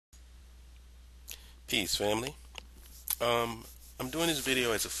Peace, family. Um, I'm doing this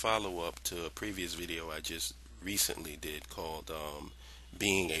video as a follow-up to a previous video I just recently did called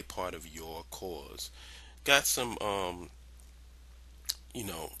 "Being a Part of Your Cause." Got some, you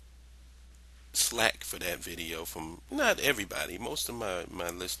know, slack for that video from not everybody. Most of my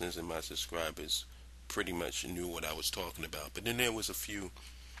listeners and my subscribers pretty much knew what I was talking about, but then there was a few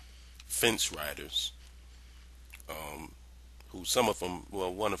fence riders, um, who some of them,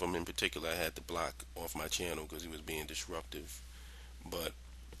 well, one of them in particular, I had to block off my channel because he was being disruptive. But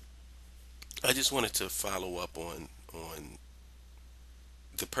I just wanted to follow up on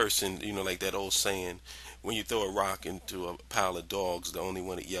the person, like that old saying, when you throw a rock into a pile of dogs, the only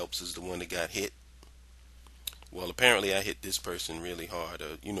one that yelps is the one that got hit. Well, apparently I hit this person really hard,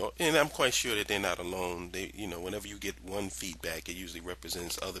 and I'm quite sure that they're not alone. Whenever you get one feedback, it usually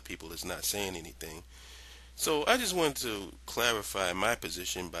represents other people that's not saying anything. So I just wanted to clarify my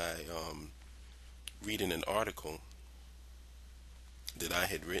position by reading an article that I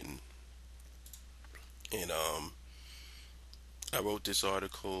had written. And I wrote this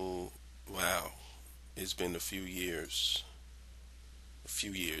article, wow, it's been a few years. A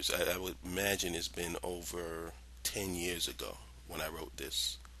few years. I would imagine it's been over 10 years ago when I wrote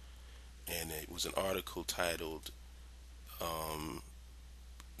this. And it was an article titled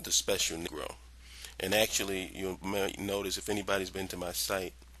The Special Negro. And actually, you might notice if anybody's been to my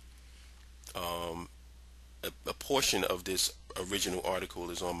site, a portion of this original article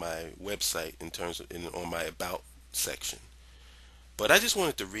is on my website on my About section. But I just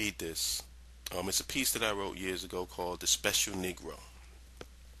wanted to read this. It's a piece that I wrote years ago called The Special Negro.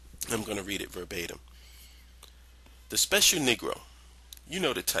 I'm going to read it verbatim. The Special Negro. You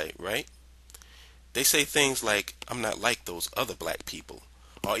know the type, right? They say things like, "I'm not like those other black people,"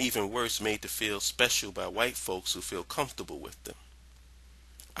 or even worse, made to feel special by white folks who feel comfortable with them.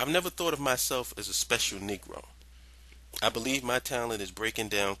 I've never thought of myself as a special Negro. I believe my talent is breaking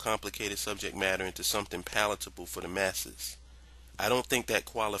down complicated subject matter into something palatable for the masses. I don't think that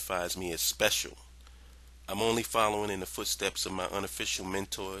qualifies me as special. I'm only following in the footsteps of my unofficial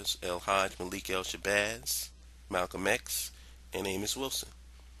mentors, El Hajj Malik El Shabazz, Malcolm X, and Amos Wilson.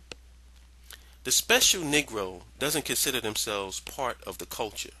 The special Negro doesn't consider themselves part of the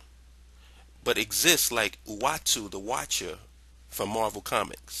culture, but exists like Uatu the Watcher from Marvel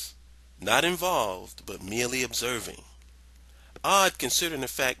Comics. Not involved, but merely observing. Odd considering the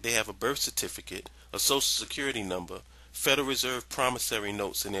fact they have a birth certificate, a social security number, Federal Reserve promissory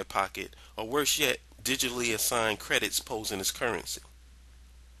notes in their pocket, or worse yet, digitally assigned credits posing as currency.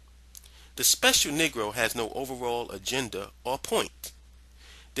 The special Negro has no overall agenda or point.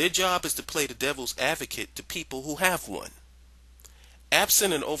 Their job is to play the devil's advocate to people who have one.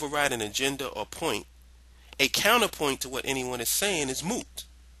 Absent an overriding agenda or point, a counterpoint to what anyone is saying is moot.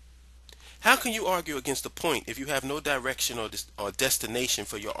 How can you argue against a point if you have no direction or destination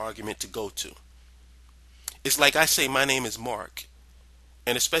for your argument to go to? It's like I say my name is Mark,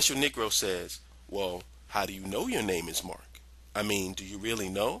 and a special Negro says, "Well, how do you know your name is Mark? I mean, do you really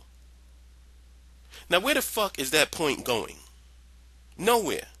know?" Now where the fuck is that point going?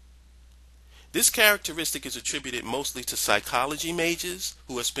 Nowhere. This characteristic is attributed mostly to psychology majors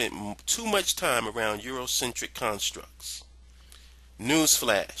who have spent too much time around Eurocentric constructs.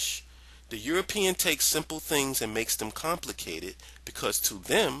 Newsflash. The European takes simple things and makes them complicated because to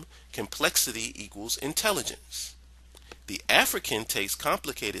them, complexity equals intelligence. The African takes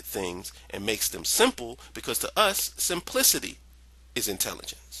complicated things and makes them simple because to us, simplicity is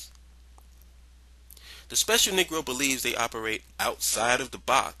intelligence. The special Negro believes they operate outside of the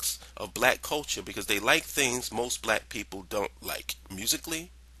box of black culture because they like things most black people don't like,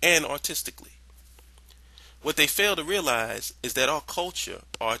 musically and artistically. What they fail to realize is that our culture,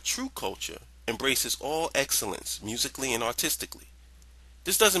 our true culture, embraces all excellence musically and artistically.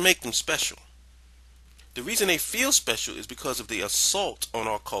 This doesn't make them special. The reason they feel special is because of the assault on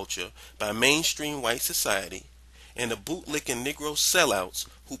our culture by mainstream white society and the bootlicking Negro sellouts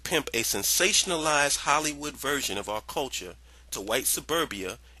who pimp a sensationalized Hollywood version of our culture to white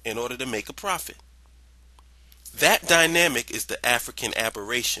suburbia in order to make a profit. That dynamic is the African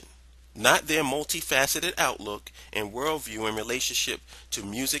aberration, not their multifaceted outlook and worldview in relationship to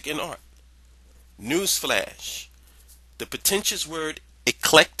music and art. Newsflash. The pretentious word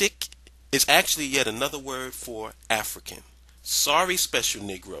eclectic is actually yet another word for African. Sorry, special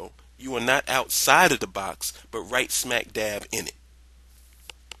Negro, you are not outside of the box, but right smack dab in it.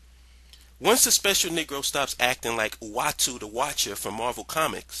 Once the special Negro stops acting like Uatu the Watcher from Marvel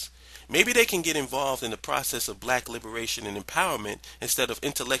Comics, maybe they can get involved in the process of black liberation and empowerment instead of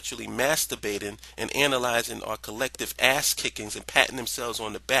intellectually masturbating and analyzing our collective ass kickings and patting themselves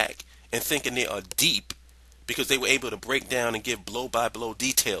on the back and thinking they are deep because they were able to break down and give blow by blow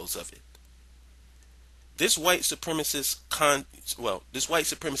details of it. This white supremacist this white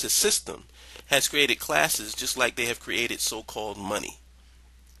supremacist system has created classes just like they have created so-called money.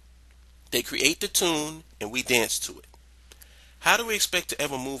 They create the tune and we dance to it. How do we expect to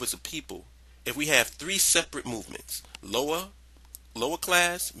ever move as a people if we have three separate movements: lower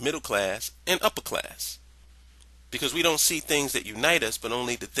class, middle class, and upper class? Because we don't see things that unite us, but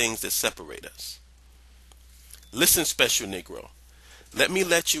only the things that separate us. Listen, special Negro, let me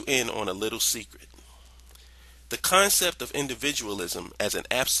let you in on a little secret. The concept of individualism as an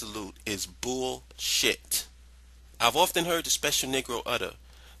absolute is bullshit. I've often heard the special Negro utter,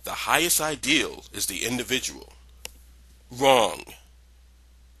 "The highest ideal is the individual." Wrong.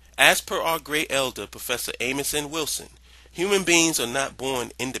 As per our great elder, Professor Amos N. Wilson, human beings are not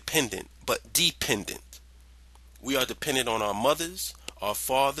born independent, but dependent. We are dependent on our mothers, our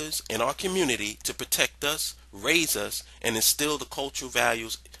fathers, and our community to protect us, raise us, and instill the cultural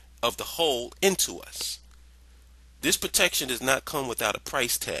values of the whole into us. This protection does not come without a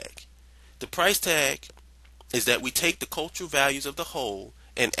price tag. The price tag is that we take the cultural values of the whole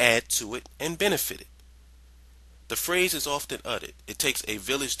and add to it and benefit it. The phrase is often uttered, "It takes a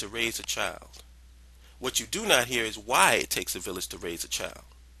village to raise a child." What you do not hear is why it takes a village to raise a child.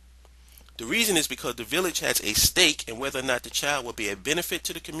 The reason is because the village has a stake in whether or not the child will be a benefit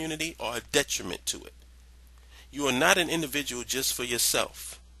to the community or a detriment to it. You are not an individual just for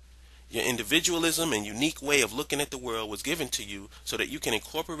yourself. Your individualism and unique way of looking at the world was given to you so that you can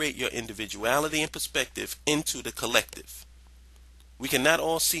incorporate your individuality and perspective into the collective. We cannot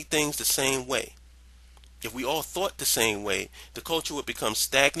all see things the same way. If we all thought the same way, the culture would become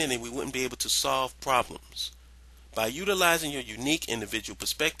stagnant and we wouldn't be able to solve problems. By utilizing your unique individual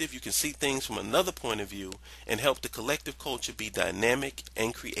perspective, you can see things from another point of view and help the collective culture be dynamic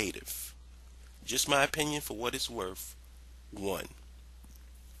and creative. Just my opinion for what it's worth. One.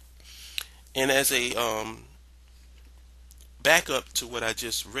 And as a backup to what I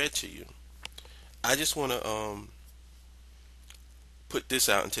just read to you, I just want to put this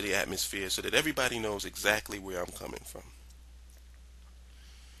out into the atmosphere so that everybody knows exactly where I'm coming from.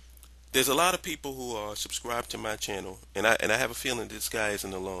 There's a lot of people who are subscribed to my channel, and I have a feeling this guy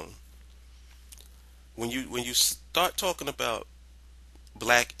isn't alone. When you start talking about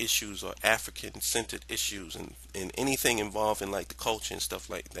black issues or African-centered issues and anything involving like the culture and stuff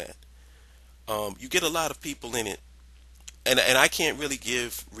like that, you get a lot of people in it, and I can't really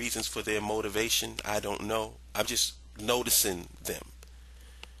give reasons for their motivation. I don't know. I'm just noticing them,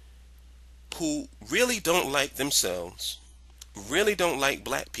 who really don't like themselves, really don't like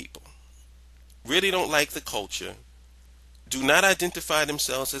black people, really don't like the culture, do not identify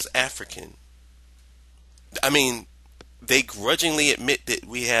themselves as African. I mean, they grudgingly admit that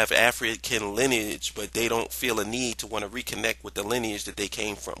we have African lineage, but they don't feel a need to want to reconnect with the lineage that they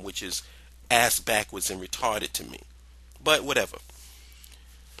came from, which is ass backwards and retarded to me. But whatever.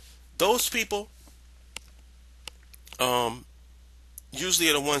 Those people usually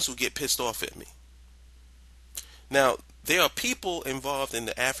are the ones who get pissed off at me. Now, there are people involved in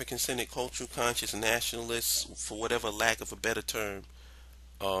the African-centered cultural conscious nationalists, for whatever lack of a better term,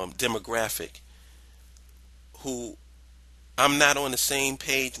 demographic, who I'm not on the same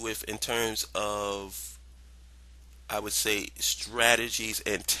page with in terms of, I would say, strategies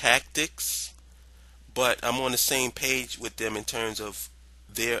and tactics, but I'm on the same page with them in terms of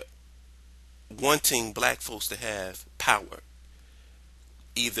their wanting black folks to have power,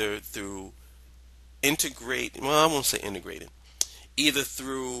 either through I won't say integrated, either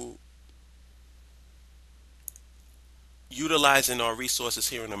through utilizing our resources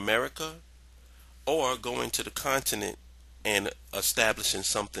here in America or going to the continent and establishing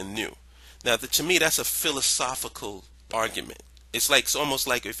something new. Now, to me, that's a philosophical argument. It's almost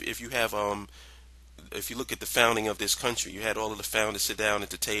like if you have if you look at the founding of this country, you had all of the founders sit down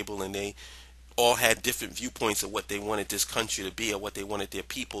at the table and they all had different viewpoints of what they wanted this country to be or what they wanted their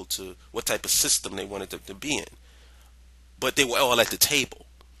people to, what type of system they wanted them to be in. But they were all at the table.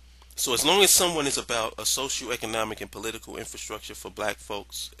 So as long as someone is about a socioeconomic and political infrastructure for black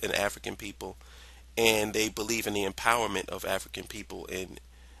folks and African people, and they believe in the empowerment of African people, and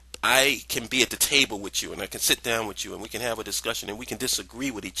I can be at the table with you and I can sit down with you and we can have a discussion and we can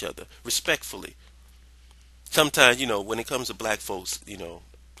disagree with each other respectfully. Sometimes, when it comes to black folks,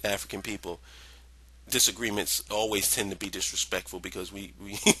 African people, disagreements always tend to be disrespectful because we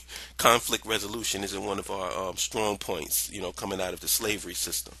conflict resolution isn't one of our strong points, coming out of the slavery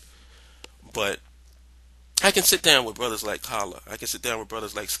system. But I can sit down with brothers like Kala. I can sit down with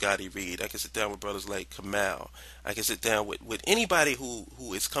brothers like Scotty Reed. I can sit down with brothers like Kamal. I can sit down with anybody who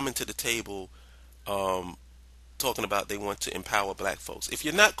is coming to the table um, talking about they want to empower black folks. If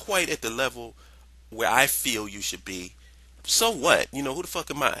you're not quite at the level where I feel you should be, so what? You know, who the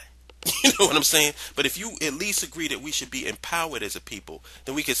fuck am I? You know what I'm saying? But if you at least agree that we should be empowered as a people,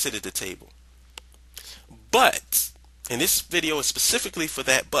 then we can sit at the table. But, and this video is specifically for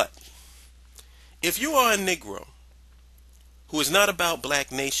that but, if you are a Negro who is not about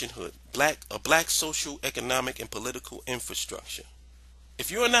black nationhood, black social, economic, and political infrastructure,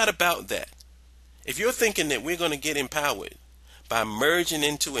 if you're not about that, if you're thinking that we're going to get empowered by merging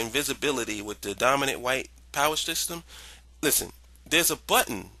into invisibility with the dominant white power system, listen, there's a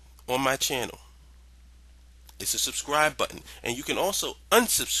button on my channel. It's a subscribe button. And you can also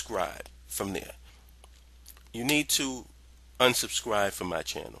unsubscribe from there. You need to unsubscribe from my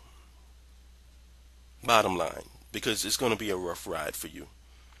channel. Bottom line. Because it's going to be a rough ride for you.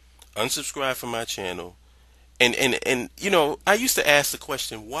 Unsubscribe from my channel. And you know, I used to ask the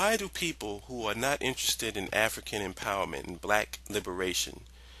question, why do people who are not interested in African empowerment and black liberation,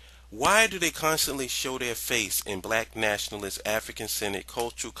 why do they constantly show their face in black nationalist, African-centered,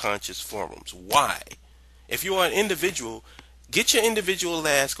 cultural conscious forums? Why? If you are an individual, get your individual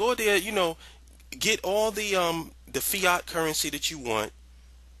ass, go there, you know, get all the fiat currency that you want,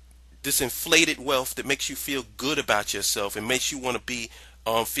 this inflated wealth that makes you feel good about yourself and makes you want to be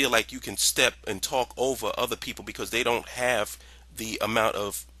feel like you can step and talk over other people because they don't have the amount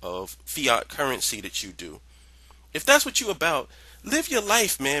of fiat currency that you do. If that's what you're about, live your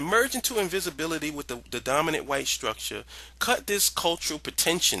life, man. Merge into invisibility with the dominant white structure. Cut this cultural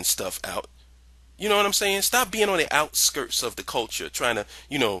pretension stuff out. You know what I'm saying? Stop being on the outskirts of the culture, trying to,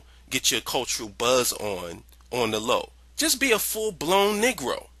 you know, get your cultural buzz on the low. Just be a full-blown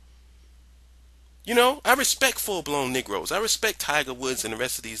Negro. You know, I respect full-blown Negroes. I respect Tiger Woods and the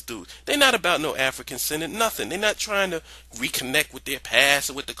rest of these dudes. They're not about no African-centered nothing. They're not trying to reconnect with their past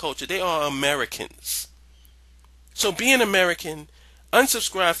or with the culture. They are Americans. So be an American,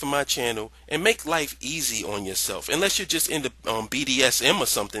 unsubscribe from my channel, and make life easy on yourself. Unless you're just into BDSM or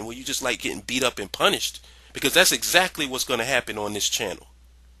something where you just like getting beat up and punished. Because that's exactly what's going to happen on this channel.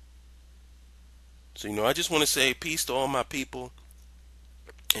 So, you know, I just want to say peace to all my people.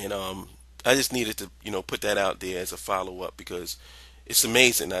 And I just needed to, you know, put that out there as a follow-up because it's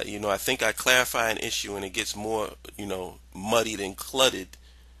amazing. You know, I think I clarify an issue and it gets more, you know, muddied and cluttered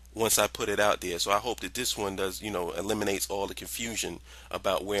once I put it out there. So I hope that this one does, you know, eliminates all the confusion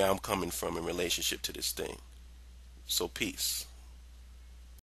about where I'm coming from in relationship to this thing. So peace.